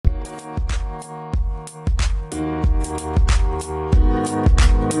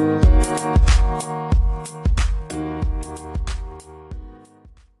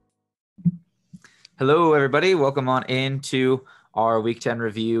Hello, everybody. Welcome on into our Week 10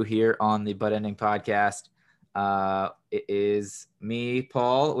 review here on the Butt Ending Podcast. It is me,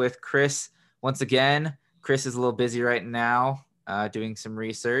 Paul, with Chris. Once again, Chris is a little busy right now doing some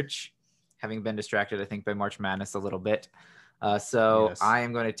research, having been distracted, I think, by March Madness a little bit. So Yes. I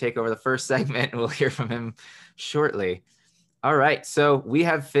am going to take over the first segment. We'll hear from him shortly. All right. So we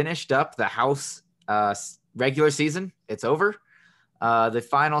have finished up the house regular season. It's over. The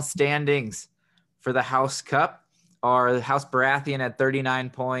final standings for the House Cup are the House Baratheon at 39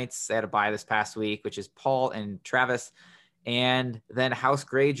 points. They had a bye this past week, which is Paul and Travis. And then House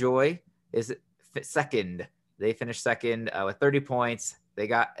Greyjoy is second. They finished second with 30 points. They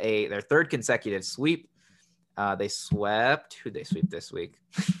got their third consecutive sweep. They swept. Who'd they sweep this week?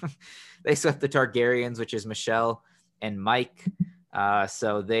 They swept the Targaryens, which is Michelle and Mike.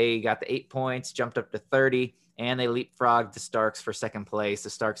 So they got the 8 points, jumped up to 30, and they leapfrogged the Starks for second place.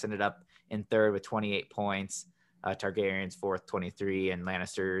 The Starks ended up in third with 28 points. Targaryens fourth, 23, and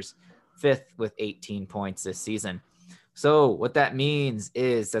Lannisters fifth with 18 points this season. So what that means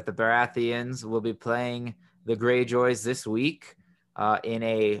is that the Baratheons will be playing the Greyjoys this week in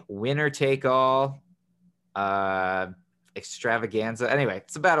a winner-take-all extravaganza. Anyway,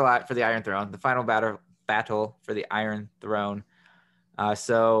 it's a battle out for the Iron Throne, the final battle for the Iron Throne.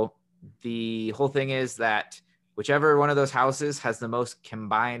 So the whole thing is that whichever one of those houses has the most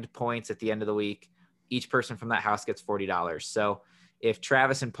combined points at the end of the week, each person from that house gets $40. So if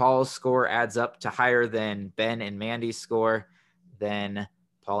Travis and Paul's score adds up to higher than Ben and Mandy's score, then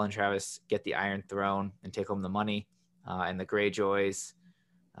Paul and Travis get the Iron Throne and take home the money. And the Greyjoys,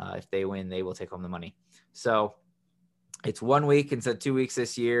 if they win, they will take home the money. So it's 1 week instead of 2 weeks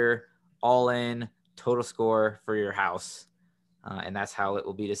this year, all in total score for your house. And that's how it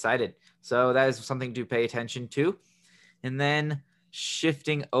will be decided. So that is something to pay attention to. And then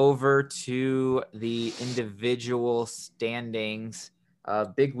shifting over to the individual standings,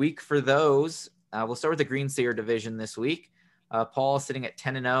 big week for those. We'll start with the Green Seer division this week. Paul sitting at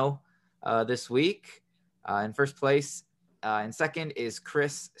 10-0 this week in first place. In second is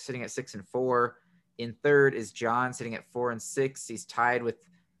Chris sitting at 6-4. In third is John sitting at 4-6. He's tied with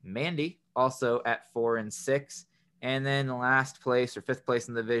Mandy also at 4-6. And then the last place or fifth place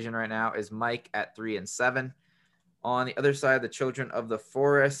in the division right now is Mike at 3-7. On the other side, the Children of the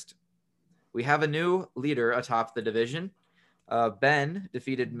Forest, we have a new leader atop the division. Ben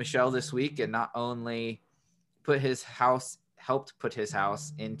defeated Michelle this week and not only helped put his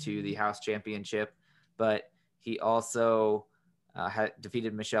house into the house championship, but he also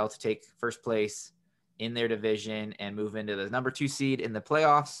defeated Michelle to take first place in their division and move into the number 2 seed in the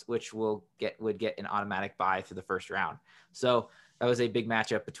playoffs, which would get an automatic bye through the first round. So that was a big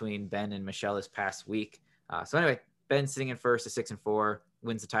matchup between Ben and Michelle this past week. So anyway, Ben sitting in first at 6-4,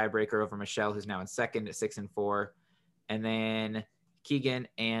 wins the tiebreaker over Michelle, who's now in second at 6-4. And then Keegan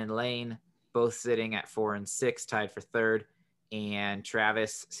and Lane both sitting at 4-6, tied for third. And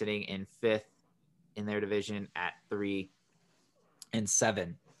Travis sitting in fifth in their division at 3-7.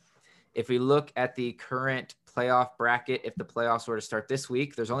 If we look at the current playoff bracket, if the playoffs were to start this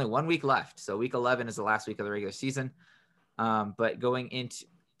week, there's only 1 week left. So week 11 is the last week of the regular season. But going into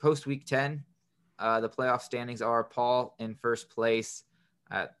post week 10, the playoff standings are Paul in first place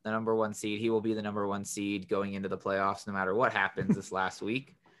at the number 1 seed. He will be the number 1 seed going into the playoffs no matter what happens this last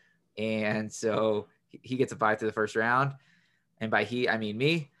week. And so he gets a bye through the first round. And by he, I mean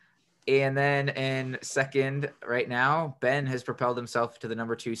me. And then in second right now, Ben has propelled himself to the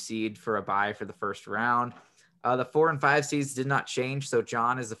number 2 seed for a bye for the first round. The 4 and 5 seeds did not change. So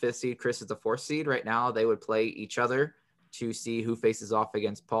John is the 5th seed. Chris is the 4th seed. Right now, they would play each other to see who faces off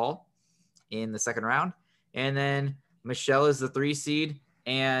against Paul in the second round. And then Michelle is the 3 seed.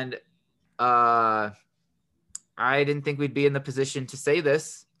 And I didn't think we'd be in the position to say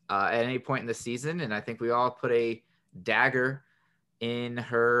this at any point in the season. And I think we all put a dagger in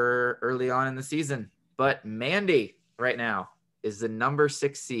her early on in the season. But Mandy right now is the number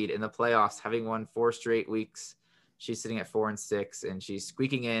 6 seed in the playoffs, having won 4 straight weeks. She's sitting at 4-6, and she's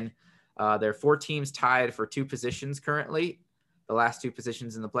squeaking in. There are 4 teams tied for 2 positions currently, the last 2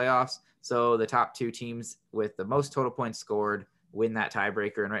 positions in the playoffs. So the top 2 teams with the most total points scored win that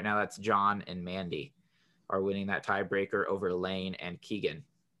tiebreaker. And right now that's John and Mandy are winning that tiebreaker over Lane and Keegan.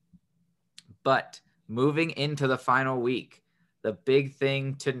 But moving into the final week, the big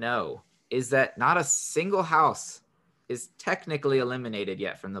thing to know is that not a single house is technically eliminated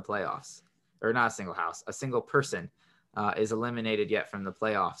yet from the playoffs. Or not a single house, a single person is eliminated yet from the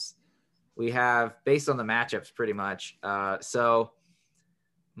playoffs. We have, based on the matchups pretty much, so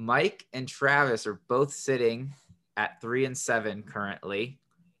Mike and Travis are both sitting at 3-7 currently.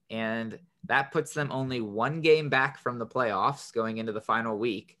 And That puts them only one game back from the playoffs going into the final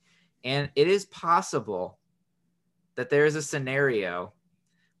week. And it is possible that there is a scenario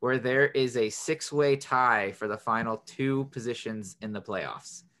where there is a 6-way tie for the final 2 positions in the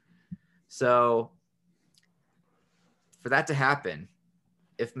playoffs. So for that to happen,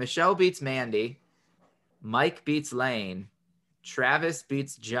 if Michelle beats Mandy, Mike beats Lane, Travis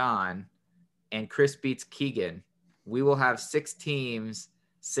beats John, and Chris beats Keegan, we will have 6 teams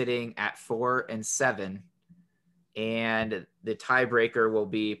sitting at 4 and 7, and the tiebreaker will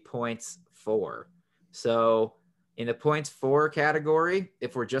be points 4. So in the points 4 category,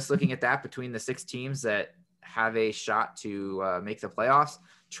 if we're just looking at that between the 6 teams that have a shot to make the playoffs,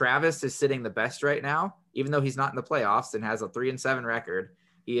 Travis is sitting the best right now, even though he's not in the playoffs and has a 3-7 record.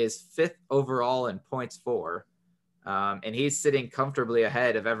 He is 5th overall in points 4. And he's sitting comfortably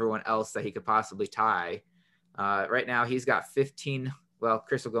ahead of everyone else that he could possibly tie. Right now, he's got 15. Well,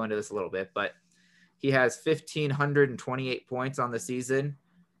 Chris will go into this a little bit, but he has 1,528 points on the season.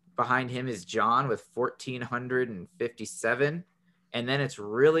 Behind him is John with 1,457. And then it's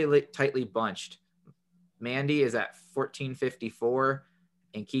really tightly bunched. Mandy is at 1,454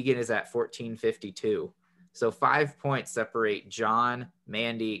 and Keegan is at 1,452. So 5 points separate John,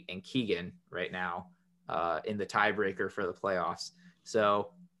 Mandy, and Keegan right now in the tiebreaker for the playoffs. So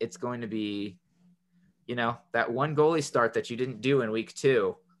it's going to be, that one goalie start that you didn't do in week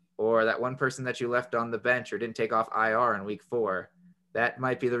 2, or that one person that you left on the bench or didn't take off IR in week 4. That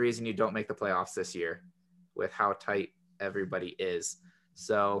might be the reason you don't make the playoffs this year with how tight everybody is.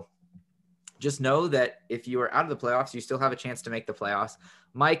 So just know that if you are out of the playoffs, you still have a chance to make the playoffs.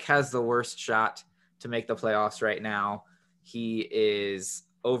 Mike has the worst shot to make the playoffs right now. He is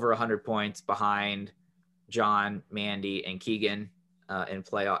over 100 points behind John, Mandy, and Keegan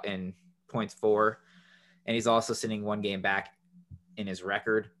in points 4. And he's also sitting one game back in his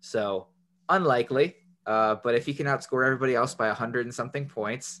record. So unlikely. But if he can outscore everybody else by 100 and something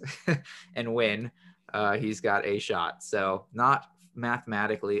points and win, he's got a shot. So not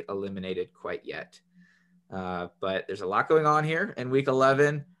mathematically eliminated quite yet. But there's a lot going on here in week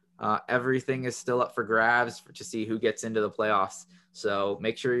 11. Everything is still up for grabs to see who gets into the playoffs. So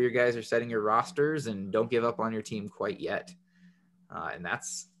make sure you guys are setting your rosters and don't give up on your team quite yet. And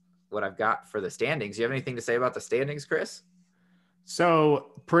that's what I've got for the standings. You have anything to say about the standings, Chris?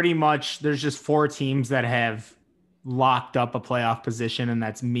 So pretty much there's just 4 teams that have locked up a playoff position, and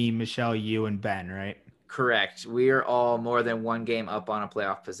that's me, Michelle, you, and Ben, right? Correct. We are all more than one game up on a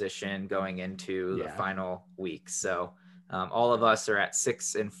playoff position going into the final week. So all of us are at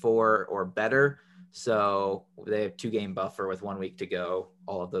 6 and 4 or better. So they have 2-game buffer with 1 week to go.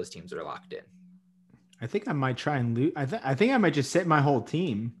 All of those teams are locked in. I think I might try and lose. I think I might just sit my whole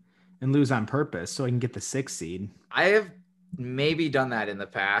team and lose on purpose so I can get the 6th seed. I have maybe done that in the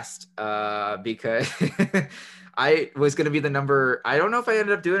past because I was going to be the number. I don't know if I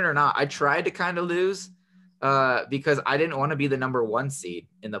ended up doing it or not. I tried to kind of lose because I didn't want to be the number 1 seed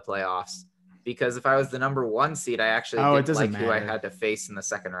in the playoffs. Because if I was the number 1 seed, I actually didn't like who I had to face in the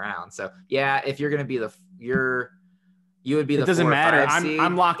second round. So yeah, if you're going to be you would be the 4 or 5 seed. It doesn't matter.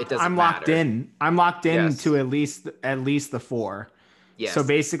 I'm locked in. I'm locked in to at least the 4. Yes. So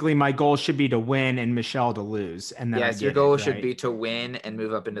basically my goal should be to win and Michelle to lose. And then your goal should be to win and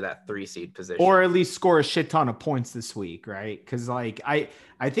move up into that 3 seed position. Or at least score a shit ton of points this week, right? Because I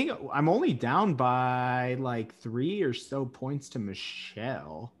think I'm only down by 3 or so points to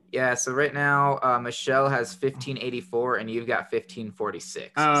Michelle. Yeah, so right now Michelle has 1584 and you've got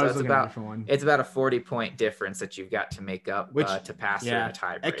 1546. So it's about a 40-point difference that you've got to make up to pass her in a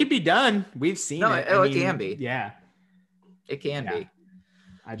tie break. It can be done. We've seen it. It can be. Yeah. It can be.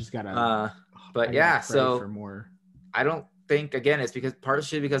 I just gotta so for more. I don't think, again, it's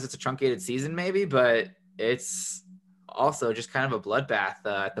partially because it's a truncated season maybe, but it's also just kind of a bloodbath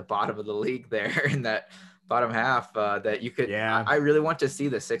at the bottom of the league there in that bottom half that you could I really want to see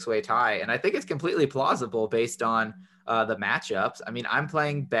the 6-way tie, and I think it's completely plausible based on the matchups. I mean, I'm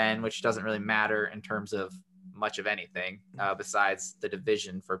playing Ben, which doesn't really matter in terms of much of anything besides the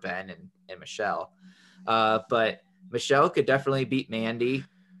division for Ben and Michelle, but Michelle could definitely beat Mandy.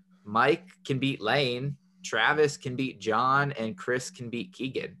 Mike can beat Lane. Travis can beat John, and Chris can beat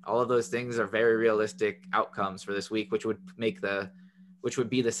Keegan. All of those things are very realistic outcomes for this week, which would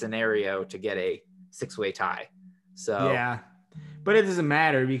be the scenario to get a 6-way tie. So yeah, but it doesn't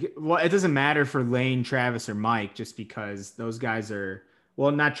matter. It doesn't matter for Lane, Travis, or Mike, just because those guys are.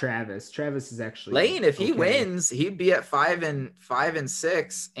 Well, not Travis. Travis is actually Lane. If he wins, he'd be at 5 and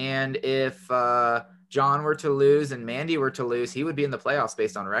 6, and if John were to lose and Mandy were to lose, he would be in the playoffs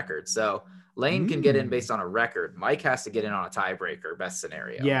based on record. So Lane can get in based on a record. Mike has to get in on a tiebreaker, best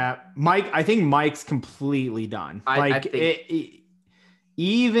scenario. Yeah, Mike. I think Mike's completely done. I think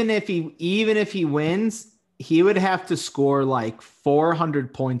even if he wins, he would have to score like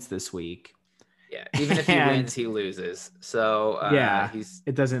 400 points this week. Yeah, even if he wins, he loses. So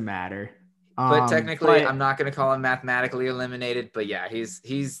it doesn't matter. But technically, I'm not going to call him mathematically eliminated. But yeah, he's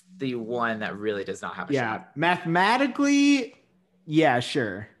the one that really does not have a shot. Mathematically, yeah,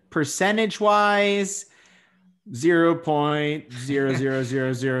 sure. Percentage wise,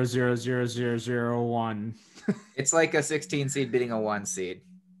 0.00000001. It's like a 16 seed beating a 1 seed.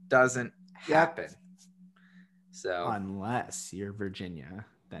 Doesn't happen. So unless you're Virginia,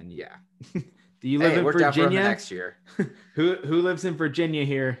 then yeah. Do you live in Virginia next year? who lives in Virginia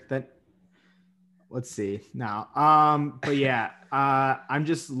here? Let's see now. But yeah, I'm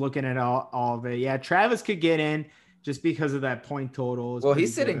just looking at all of it. Yeah, Travis could get in just because of that point total. Well,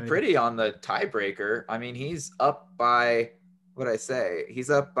 he's sitting pretty on the tiebreaker. I mean, he's up by he's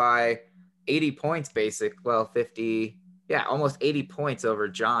up by 80 points, 50. Yeah, almost 80 points over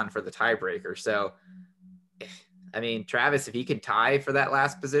John for the tiebreaker. So, I mean, Travis, if he can tie for that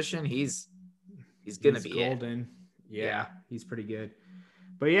last position, he's gonna be golden. Yeah, he's pretty good.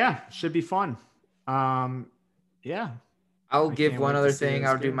 But yeah, should be fun. Yeah. I'll give one other thing.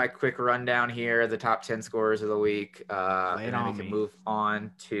 I'll do my quick rundown here. The top 10 scorers of the week. And then we can move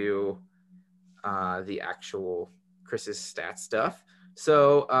on to the actual Chris's stat stuff.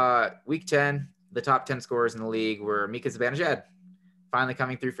 So week 10, the top 10 scorers in the league were Mika Zibanejad, finally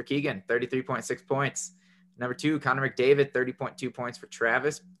coming through for Keegan, 33.6 points. Number 2, Connor McDavid, 30.2 points for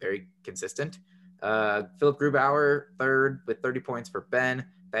Travis, very consistent. Philip Grubauer, 3rd with 30 points for Ben.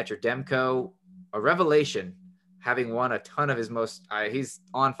 Thatcher Demko, a revelation, having won a ton of his most he's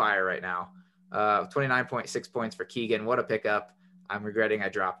on fire right now. 29.6 points for Keegan. What a pickup. I'm regretting I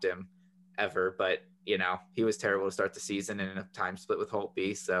dropped him ever, but he was terrible to start the season in a time split with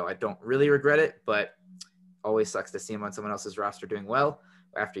Holtby, so I don't really regret it, but always sucks to see him on someone else's roster doing well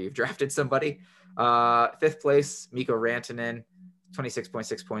after you've drafted somebody. 5th place, Mikko Rantanen,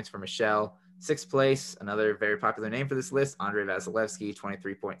 26.6 points for Michelle. 6th place, another very popular name for this list, Andrei Vasilevsky,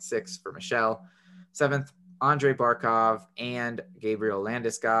 23.6 for Michelle. 7th, Andrei Barkov and Gabriel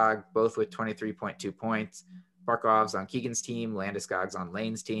Landeskog, both with 23.2 points. Barkov's on Keegan's team, Landeskog's on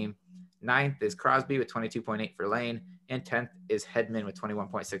Lane's team. 9th is Crosby with 22.8 for Lane, and 10th is Hedman with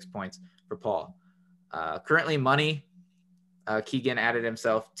 21.6 points for Paul. Currently, money. Keegan added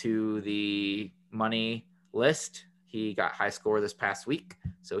himself to the money list. He got high score this past week,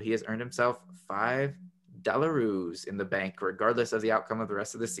 so he has earned himself $5 in the bank, regardless of the outcome of the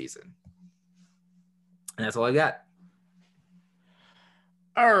rest of the season. And that's all I got.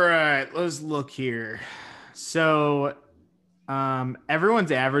 All right, let's look here. So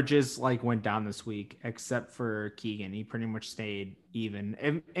everyone's averages went down this week except for Keegan. He pretty much stayed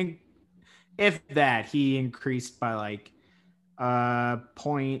even. And if that, he increased by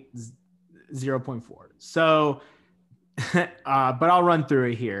 0.4. So but I'll run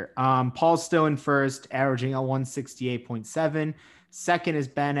through it here. Paul's still in first, averaging at 168.7. Second is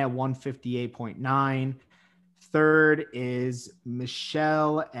Ben at 158.9. Third is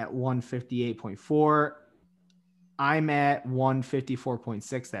Michelle at 158.4. I'm at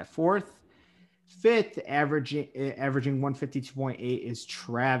 154.6 at 4th. 5th, averaging 152.8 is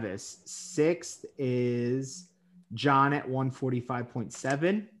Travis. 6th is John at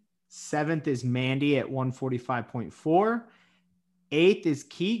 145.7. 7th is Mandy at 145.4. 8th is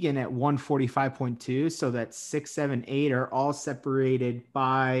Keegan at 145.2. So that's 6, 7, 8 are all separated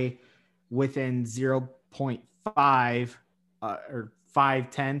by within 0.5 or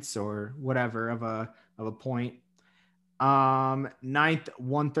 5/10 or whatever of a point. 9th,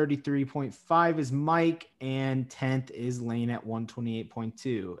 133.5 is Mike, and 10th is Lane at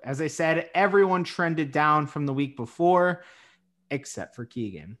 128.2. As I said, everyone trended down from the week before, except for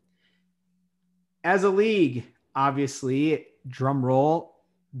Keegan. As a league, obviously, drum roll,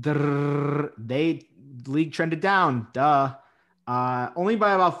 league trended down. Duh. Only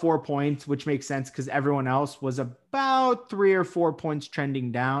by about 4 points, which makes sense because everyone else was about 3 or 4 points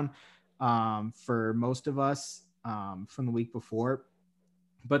trending down for most of us from the week before.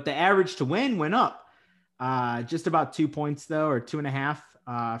 But the average to win went up just about 2 points, though, or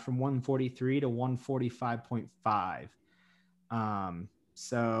 2.5 from 143 to 145.5.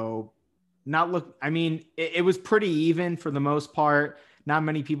 So it was pretty even for the most part. Not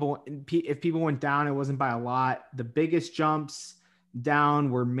many people, if people went down, it wasn't by a lot. The biggest jumps down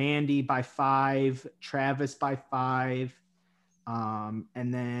were Mandy by 5, Travis by 5.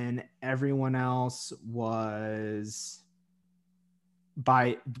 And then everyone else was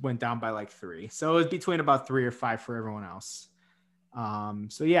went down by like 3. So it was between about 3 or 5 for everyone else.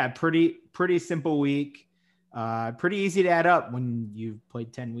 So yeah, pretty simple week. Pretty easy to add up when you've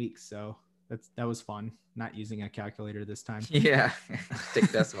played 10 weeks. So that was fun. Not using a calculator this time. Yeah.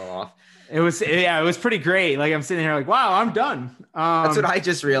 Take decimal off. It was pretty great. Like I'm sitting here like, wow, I'm done. That's what I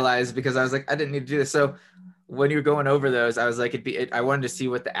just realized because I was like, I didn't need to do this. So when you were going over those, I was like, I wanted to see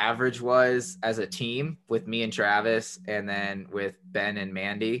what the average was as a team with me and Travis, and then with Ben and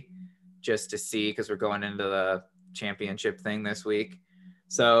Mandy, just to see, because we're going into the championship thing this week.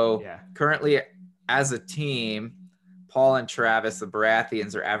 So currently as a team, Paul and Travis, the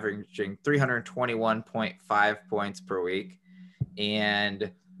Baratheons, are averaging 321.5 points per week.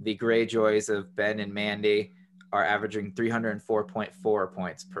 And the Greyjoys of Ben and Mandy are averaging 304.4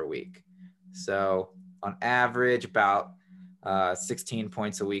 points per week. So on average, about 16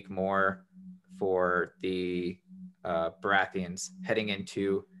 points a week more for the Baratheons heading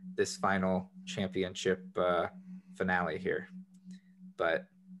into this final championship finale here. But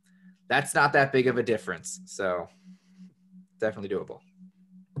that's not that big of a difference. So definitely doable.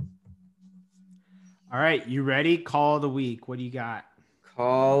 All right. You ready? Call of the week. What do you got?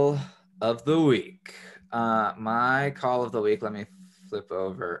 Call of the week. My call of the week, let me flip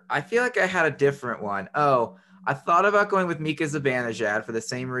over. I feel like I had a different one. Oh, I thought about going with Mika Zibanejad for the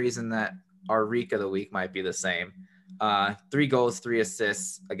same reason that our Reek of the week might be the same. 3 goals, 3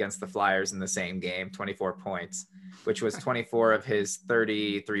 assists against the Flyers in the same game, 24 points, which was 24 of his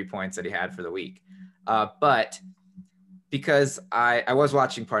 33 points that he had for the week. But because I was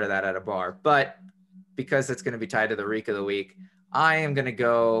watching part of that at a bar, but because it's going to be tied to the Reek of the week, I am going to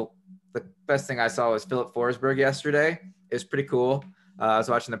go. The best thing I saw was Philip Forsberg yesterday. It was pretty cool. I was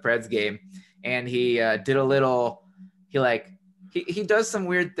watching the Preds game, and he did a little. He does some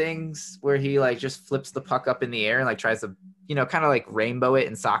weird things where he like just flips the puck up in the air and like tries to, kind of like rainbow it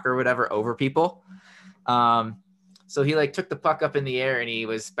in soccer or whatever over people. So he like took the puck up in the air and he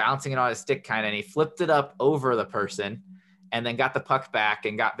was bouncing it on his stick kind of, and he flipped it up over the person and then got the puck back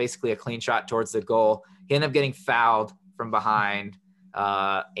and got basically a clean shot towards the goal. He ended up getting fouled from behind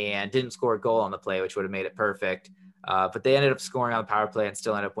and didn't score a goal on the play, which would have made it perfect. But they ended up scoring on the power play and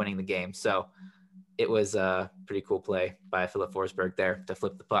still ended up winning the game. So it was a pretty cool play by Philip Forsberg there to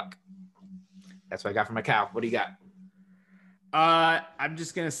flip the puck. That's what I got from my cow. What do you got? I'm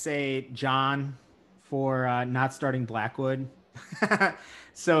just going to say John for not starting Blackwood.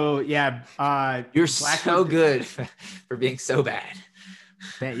 So, yeah. You're Blackwood, so good for being so bad.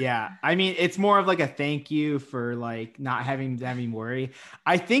 Yeah. I mean, it's more of like a thank you for like not having me worry.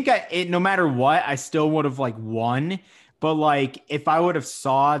 I think no matter what, I still would have like won. But like if I would have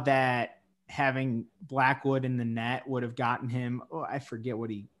saw that having Blackwood in the net would have gotten him. Oh, I forget what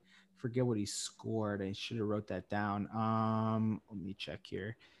he scored. I should have wrote that down. Let me check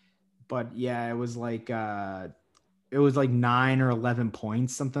here. But yeah, it was like 9 or 11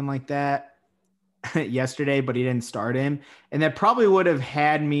 points, something like that yesterday, but he didn't start him. And that probably would have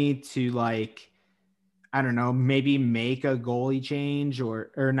had me to like, I don't know, maybe make a goalie change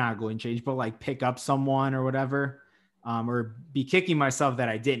or not goalie change, but like pick up someone or whatever. Or be kicking myself that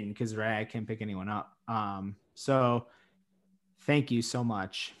I didn't because I can't pick anyone up. So thank you so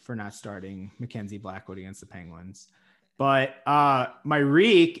much for not starting Mackenzie Blackwood against the Penguins. But my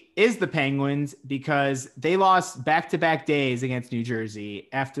reek is the Penguins because they lost back-to-back days against New Jersey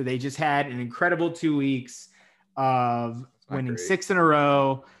after they just had an incredible 2 weeks of winning 6 in a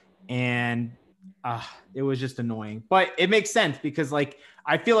row. And it was just annoying. But it makes sense because like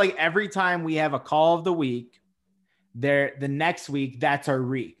I feel like every time we have a call of the week, the next week that's our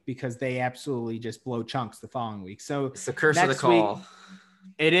reek because they absolutely just blow chunks the following week. So it's the curse of the call.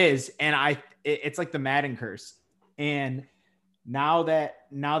 It is, and it's like the Madden curse. And now that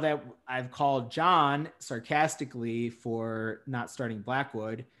I've called John sarcastically for not starting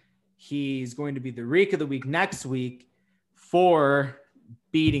Blackwood, he's going to be the reek of the week next week for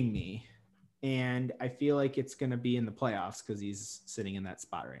beating me. And I feel like it's going to be in the playoffs because he's sitting in that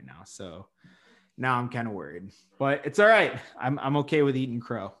spot right now. So now I'm kind of worried, but it's all right. I'm okay with eating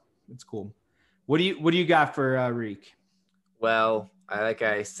crow. It's cool. What do you got for Reek? Well, like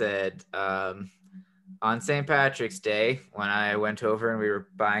I said, on St. Patrick's Day, when I went over and we were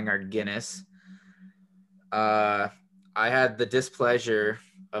buying our Guinness, I had the displeasure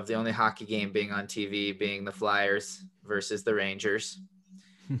of the only hockey game being on TV being the Flyers versus the Rangers.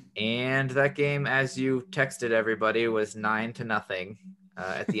 And that game, as you texted everybody, was 9-0.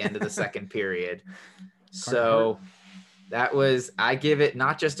 At the end of the second period. So that was, I give it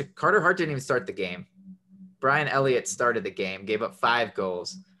not just to Carter Hart didn't even start the game. Brian Elliott started the game, gave up 5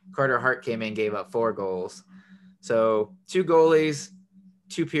 goals. Carter Hart came in, gave up 4 goals. So 2 goalies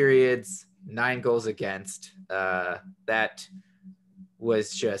 2 periods, 9 goals against. That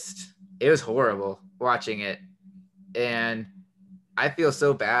was just, it was horrible watching it. And I feel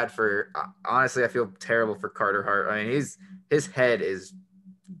so bad for, honestly, I feel terrible for Carter Hart. I mean, his head is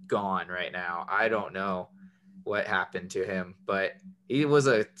gone right now. I don't know what happened to him, but he was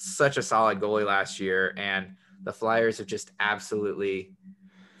such a solid goalie last year, and the Flyers have just absolutely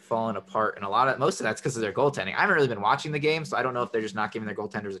fallen apart. And most of that's because of their goaltending. I haven't really been watching the game, so I don't know if they're just not giving their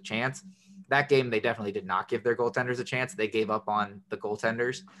goaltenders a chance. That game, they definitely did not give their goaltenders a chance. They gave up on the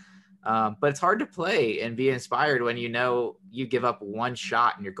goaltenders. But it's hard to play and be inspired when you know you give up one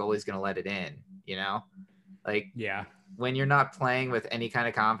shot and your goalie's going to let it in, you know? Like, yeah, when you're not playing with any kind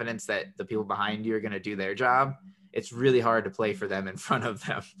of confidence that the people behind you are going to do their job, it's really hard to play for them in front of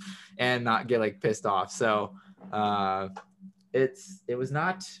them and not get like pissed off. So it was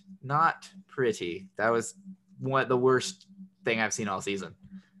not pretty. That was the worst thing I've seen all season.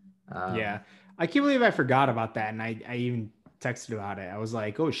 Yeah. I can't believe I forgot about that. And I even texted about it. I was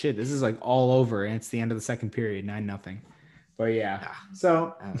like, oh shit, this is like all over. And it's the end of the second period, 9-0. But yeah,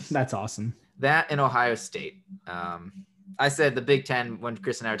 so that's awesome. That in Ohio State. I said the Big Ten, when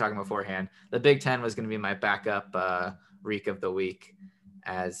Chris and I were talking beforehand, the Big Ten was going to be my backup reek of the week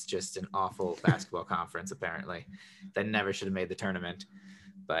as just an awful basketball conference, apparently, that never should have made the tournament.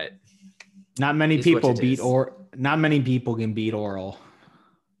 But not many people can beat Oral.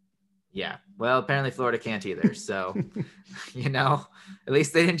 Yeah. Well, apparently Florida can't either. So, at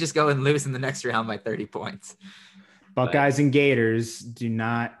least they didn't just go and lose in the next round by 30 points. Buckeyes and Gators do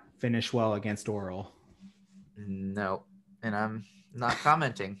not finish well against Oral. No. And I'm not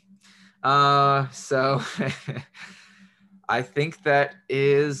commenting. So I think that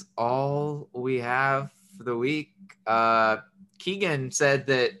is all we have for the week. Keegan said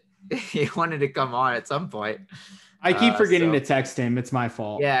that he wanted to come on at some point. I keep forgetting to text him. It's my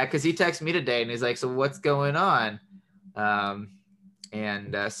fault. Yeah, because he texted me today and he's like, so what's going on? So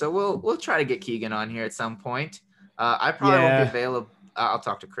we'll try to get Keegan on here at some point. I probably won't be available. I'll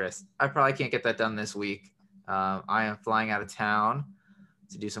talk to Chris. I probably can't get that done this week. I am flying out of town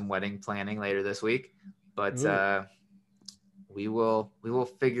to do some wedding planning later this week, but we will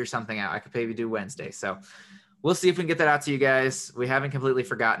figure something out. I could maybe do Wednesday. So we'll see if we can get that out to you guys. We haven't completely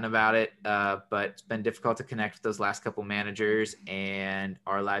forgotten about it, but it's been difficult to connect with those last couple managers, and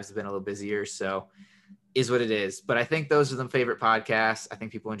our lives have been a little busier. So is what it is. But I think those are the favorite podcasts. I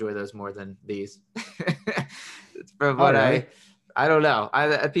think people enjoy those more than these. From what I don't know.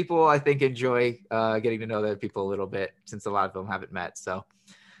 People I think enjoy getting to know other people a little bit, since a lot of them haven't met. So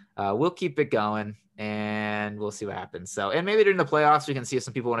we'll keep it going. And we'll see what happens. So, and maybe during the playoffs, we can see if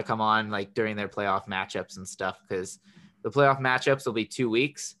some people want to come on like during their playoff matchups and stuff, because the playoff matchups will be 2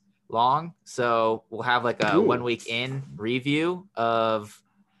 weeks long. So we'll have like a 1 week in review of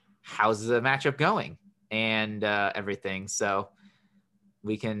how's the matchup going and everything. So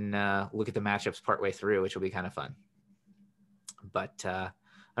we can look at the matchups partway through, which will be kind of fun. But all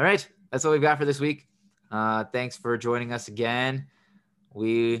right, that's all we've got for this week. Thanks for joining us again.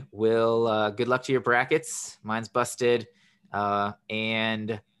 We will good luck to your brackets. Mine's busted.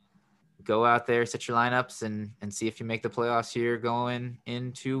 And go out there, set your lineups, and see if you make the playoffs here going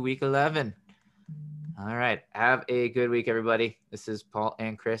into week 11. All right. Have a good week, everybody. This is Paul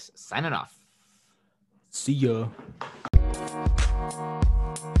and Chris signing off. See ya.